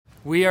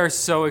We are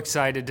so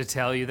excited to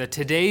tell you that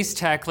today's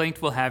Tech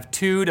Linked will have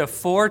 2 to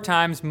 4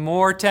 times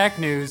more tech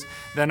news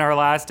than our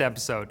last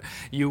episode.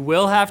 You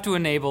will have to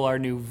enable our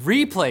new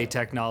replay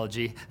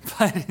technology,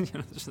 but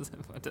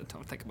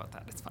don't think about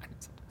that, it's fine.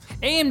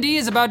 AMD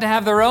is about to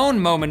have their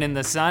own moment in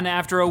the sun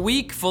after a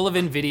week full of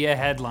NVIDIA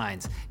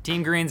headlines.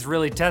 Team Green's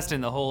really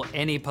testing the whole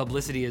any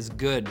publicity is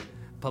good.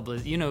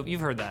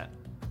 You've heard that.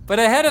 But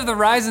ahead of the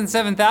Ryzen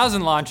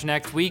 7000 launch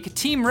next week,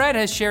 Team Red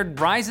has shared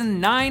Ryzen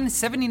 9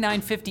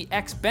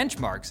 7950X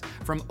benchmarks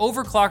from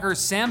overclockers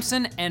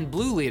Samson and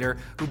Blue Leader,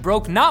 who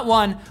broke not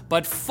 1,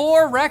 but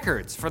 4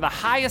 records for the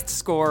highest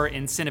score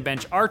in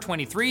Cinebench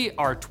R23,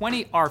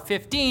 R20,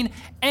 R15,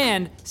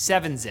 and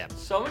 7-zip.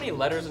 So many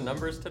letters and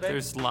numbers today.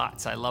 There's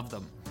lots, I love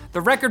them.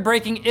 The record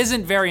breaking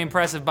isn't very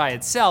impressive by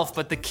itself,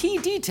 but the key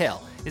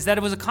detail is that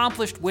it was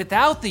accomplished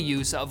without the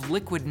use of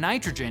liquid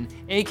nitrogen,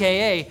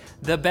 AKA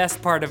the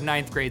best part of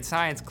 9th grade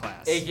science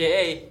class.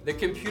 AKA the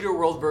computer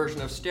world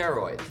version of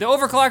steroids. The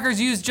overclockers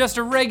used just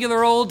a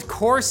regular old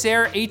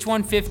Corsair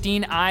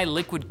H115i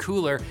liquid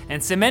cooler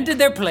and cemented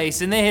their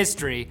place in the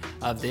history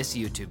of this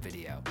YouTube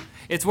video.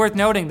 It's worth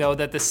noting though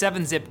that the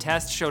 7-zip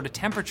test showed a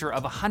temperature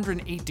of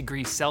 108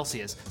 degrees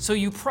Celsius, so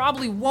you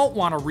probably won't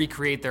want to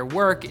recreate their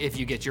work if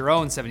you get your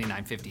own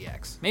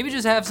 7950X. Maybe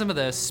just have some of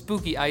the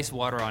spooky ice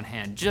water on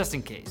hand, just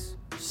in case.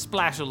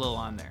 Splash a little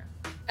on there.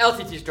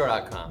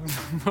 LTTstore.com.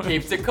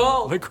 Keeps it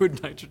cold.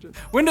 Liquid nitrogen.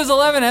 Windows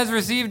 11 has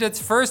received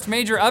its first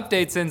major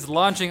update since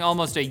launching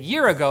almost a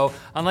year ago,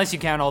 unless you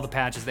count all the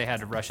patches they had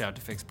to rush out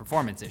to fix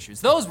performance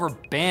issues. Those were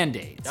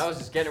band-aids. That was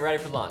just getting ready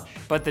for launch.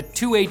 But the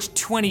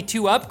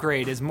 2H22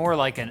 upgrade is more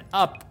like an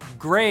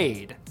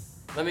upgrade.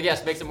 Let me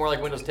guess, makes it more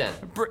like Windows 10.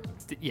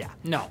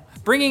 No.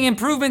 Bringing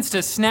improvements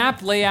to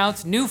snap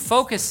layouts, new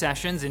focus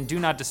sessions in Do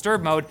Not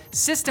Disturb mode,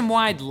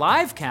 system-wide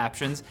live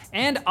captions,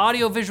 and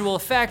audio-visual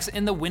effects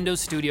in the Windows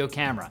Studio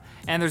camera.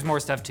 And there's more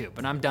stuff too,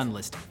 but I'm done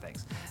listing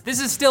things. This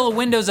is still a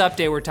Windows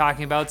update we're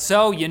talking about,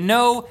 so you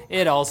know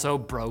it also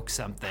broke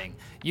something.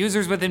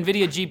 Users with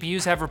NVIDIA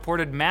GPUs have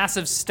reported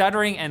massive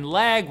stuttering and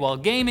lag while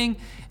gaming.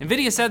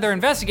 NVIDIA said they're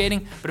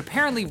investigating, but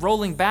apparently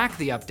rolling back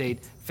the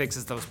update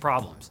fixes those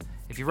problems.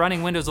 If you're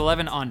running Windows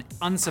 11 on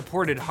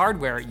unsupported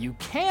hardware, you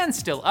can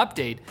still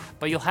update,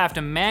 but you'll have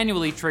to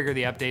manually trigger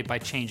the update by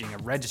changing a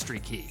registry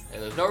key.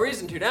 And there's no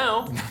reason to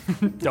now.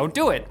 Don't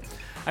do it.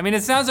 I mean,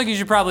 it sounds like you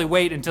should probably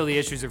wait until the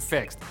issues are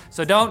fixed.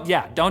 So don't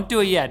do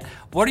it yet.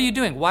 What are you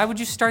doing? Why would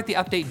you start the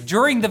update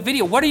during the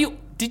video?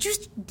 Did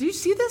you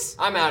see this?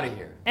 I'm out of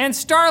here. And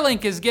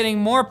Starlink is getting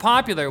more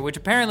popular, which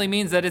apparently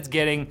means that it's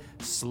getting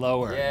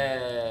slower.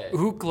 Yay.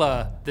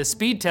 Ookla, the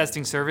speed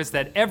testing service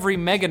that every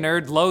mega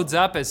nerd loads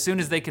up as soon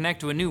as they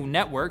connect to a new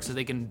network so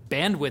they can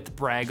bandwidth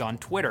brag on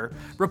Twitter,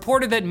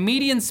 reported that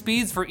median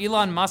speeds for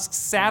Elon Musk's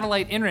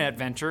satellite internet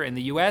venture in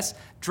the US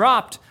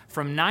dropped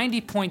from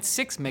 90.6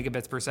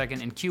 megabits per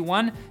second in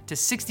Q1 to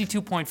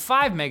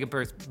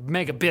 62.5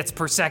 megabits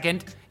per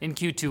second in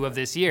Q2 of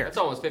this year. That's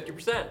almost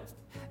 50%.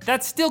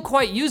 That's still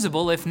quite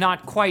usable, if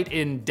not quite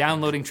in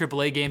downloading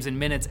AAA games in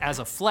minutes as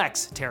a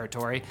flex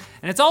territory,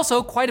 and it's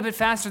also quite a bit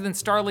faster than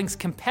Starlink's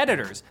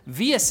competitors,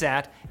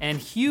 Viasat and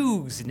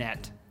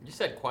HughesNet. You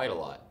said quite a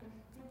lot.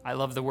 I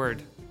love the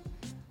word.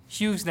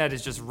 HughesNet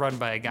is just run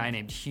by a guy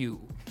named Hugh.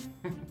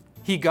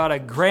 He got a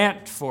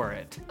grant for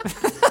it.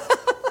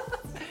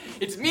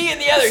 It's me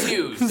and the other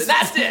Hughes, and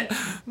that's it.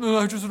 No,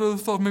 I just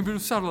thought maybe the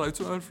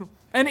satellites.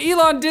 And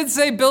Elon did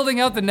say building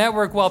out the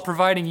network while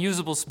providing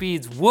usable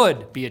speeds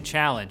would be a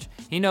challenge.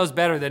 He knows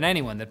better than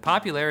anyone that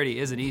popularity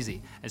isn't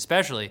easy,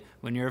 especially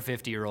when you're a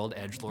 50-year-old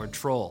edgelord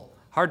troll.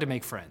 Hard to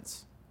make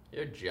friends.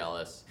 You're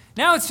jealous.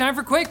 Now it's time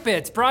for Quick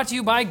Bits, brought to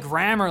you by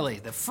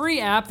Grammarly, the free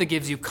app that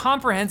gives you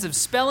comprehensive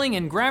spelling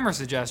and grammar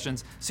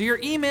suggestions so your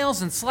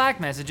emails and Slack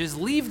messages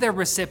leave their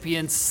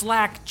recipients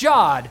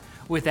slack-jawed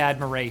with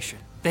admiration.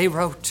 They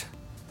wrote,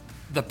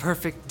 "The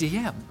perfect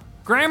DM."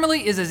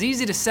 Grammarly is as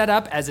easy to set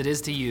up as it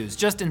is to use.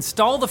 Just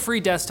install the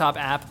free desktop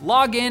app,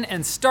 log in,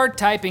 and start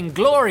typing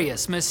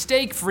glorious,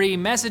 mistake-free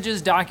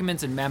messages,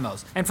 documents, and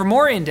memos. And for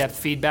more in-depth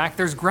feedback,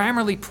 there's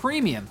Grammarly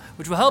Premium,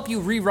 which will help you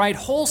rewrite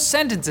whole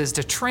sentences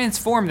to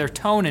transform their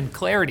tone and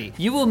clarity.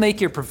 You will make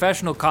your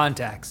professional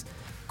contacts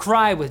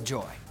cry with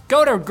joy.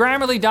 Go to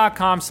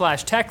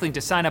Grammarly.com/techlink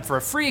to sign up for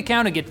a free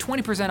account and get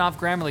 20% off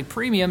Grammarly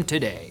Premium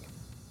today.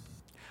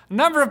 A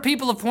number of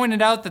people have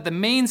pointed out that the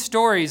main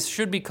stories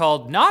should be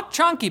called not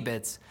chunky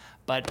bits,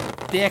 but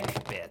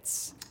thick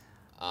bits.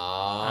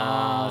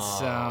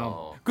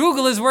 So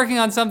Google is working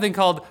on something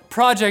called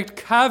Project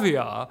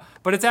Caviar,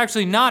 but it's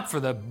actually not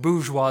for the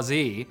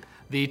bourgeoisie.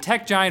 The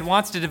tech giant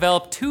wants to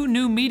develop 2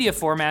 new media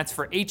formats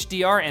for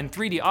HDR and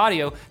 3D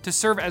audio to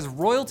serve as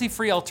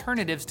royalty-free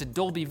alternatives to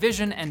Dolby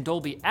Vision and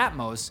Dolby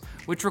Atmos,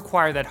 which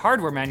require that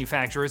hardware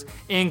manufacturers,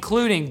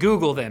 including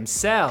Google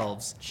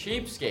themselves,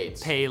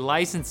 cheapskates, pay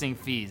licensing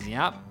fees.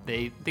 Yep,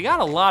 they got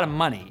a lot of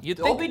money.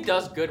 Dolby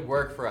does good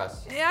work for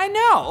us. Yeah, I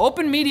know.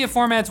 Open media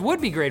formats would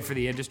be great for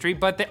the industry,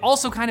 but they're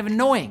also kind of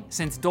annoying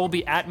since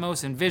Dolby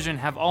Atmos and Vision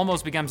have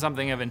almost become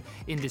something of an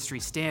industry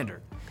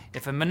standard.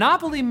 If a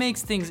monopoly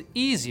makes things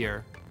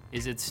easier,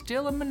 is it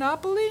still a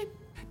monopoly?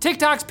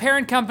 TikTok's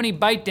parent company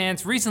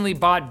ByteDance recently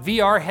bought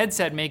VR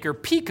headset maker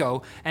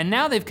Pico, and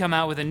now they've come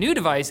out with a new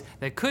device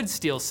that could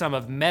steal some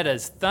of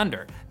Meta's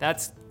thunder.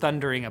 That's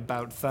thundering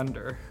about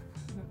thunder.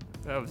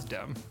 That was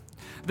dumb.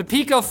 The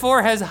Pico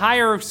 4 has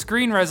higher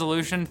screen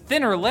resolution,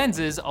 thinner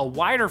lenses, a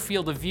wider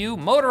field of view,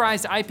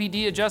 motorized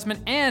IPD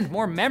adjustment, and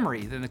more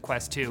memory than the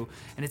Quest 2,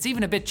 and it's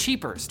even a bit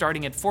cheaper,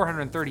 starting at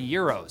 430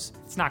 euros.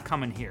 It's not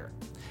coming here.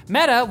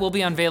 Meta will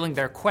be unveiling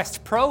their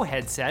Quest Pro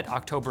headset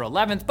October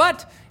 11th,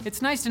 but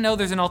it's nice to know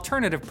there's an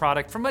alternative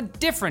product from a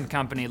different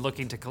company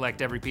looking to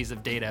collect every piece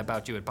of data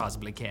about you it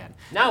possibly can.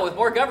 Now with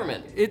more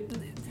government.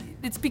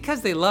 It's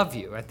because they love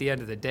you at the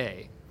end of the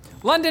day.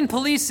 London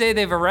police say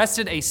they've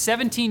arrested a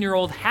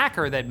 17-year-old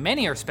hacker that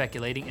many are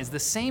speculating is the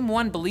same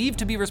one believed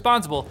to be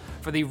responsible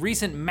for the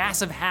recent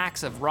massive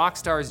hacks of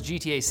Rockstar's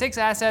GTA 6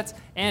 assets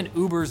and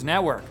Uber's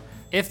network.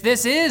 If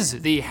this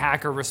is the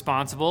hacker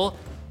responsible,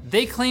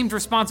 they claimed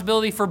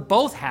responsibility for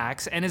both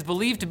hacks and is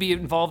believed to be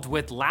involved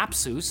with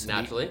Lapsus,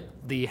 Naturally.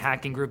 the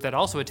hacking group that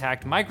also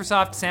attacked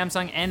Microsoft,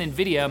 Samsung, and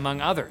Nvidia,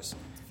 among others.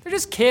 They're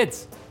just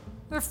kids.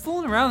 They're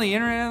fooling around the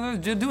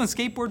internet, they're doing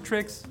skateboard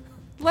tricks.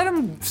 Let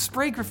them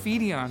spray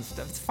graffiti on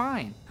stuff, it's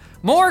fine.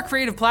 More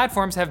creative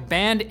platforms have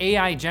banned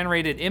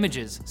AI-generated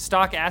images.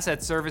 Stock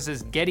asset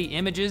services Getty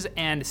Images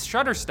and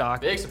Shutterstock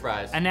Big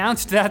surprise.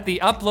 announced that the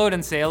upload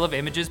and sale of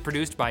images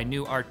produced by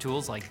new art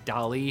tools like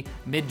DALL-E,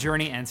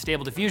 Midjourney, and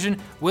Stable Diffusion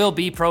will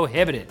be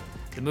prohibited.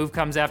 The move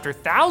comes after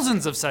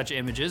thousands of such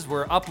images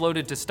were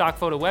uploaded to stock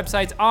photo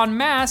websites en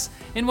masse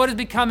in what is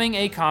becoming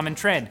a common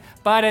trend.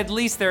 But at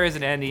least there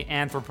isn't any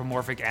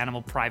anthropomorphic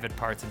animal private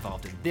parts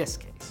involved in this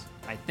case,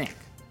 I think.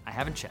 I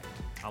haven't checked.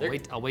 I'll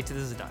wait till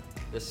this is done.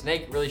 The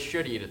snake really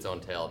should eat its own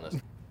tail in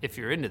this. If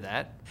you're into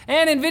that.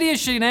 And Nvidia's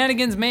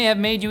shenanigans may have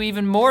made you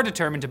even more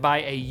determined to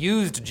buy a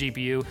used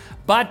GPU,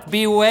 but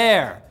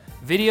beware.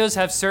 Videos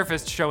have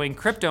surfaced showing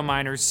crypto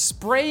miners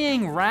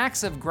spraying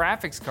racks of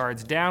graphics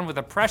cards down with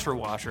a pressure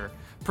washer,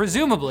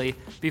 presumably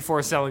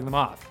before selling them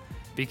off.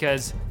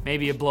 Because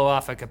maybe you blow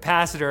off a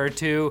capacitor or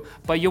two,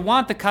 but you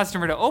want the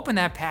customer to open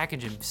that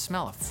package and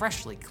smell a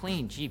freshly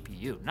clean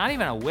GPU. Not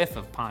even a whiff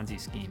of Ponzi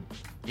scheme.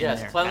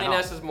 Yes,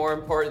 cleanliness is more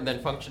important than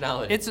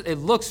functionality. It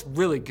looks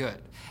really good.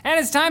 And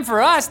it's time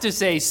for us to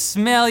say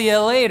smell you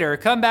later.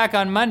 Come back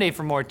on Monday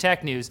for more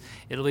tech news.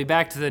 It'll be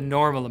back to the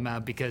normal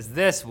amount because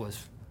this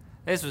was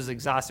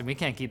exhausting. We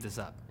can't keep this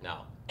up.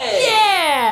 No. Yeah!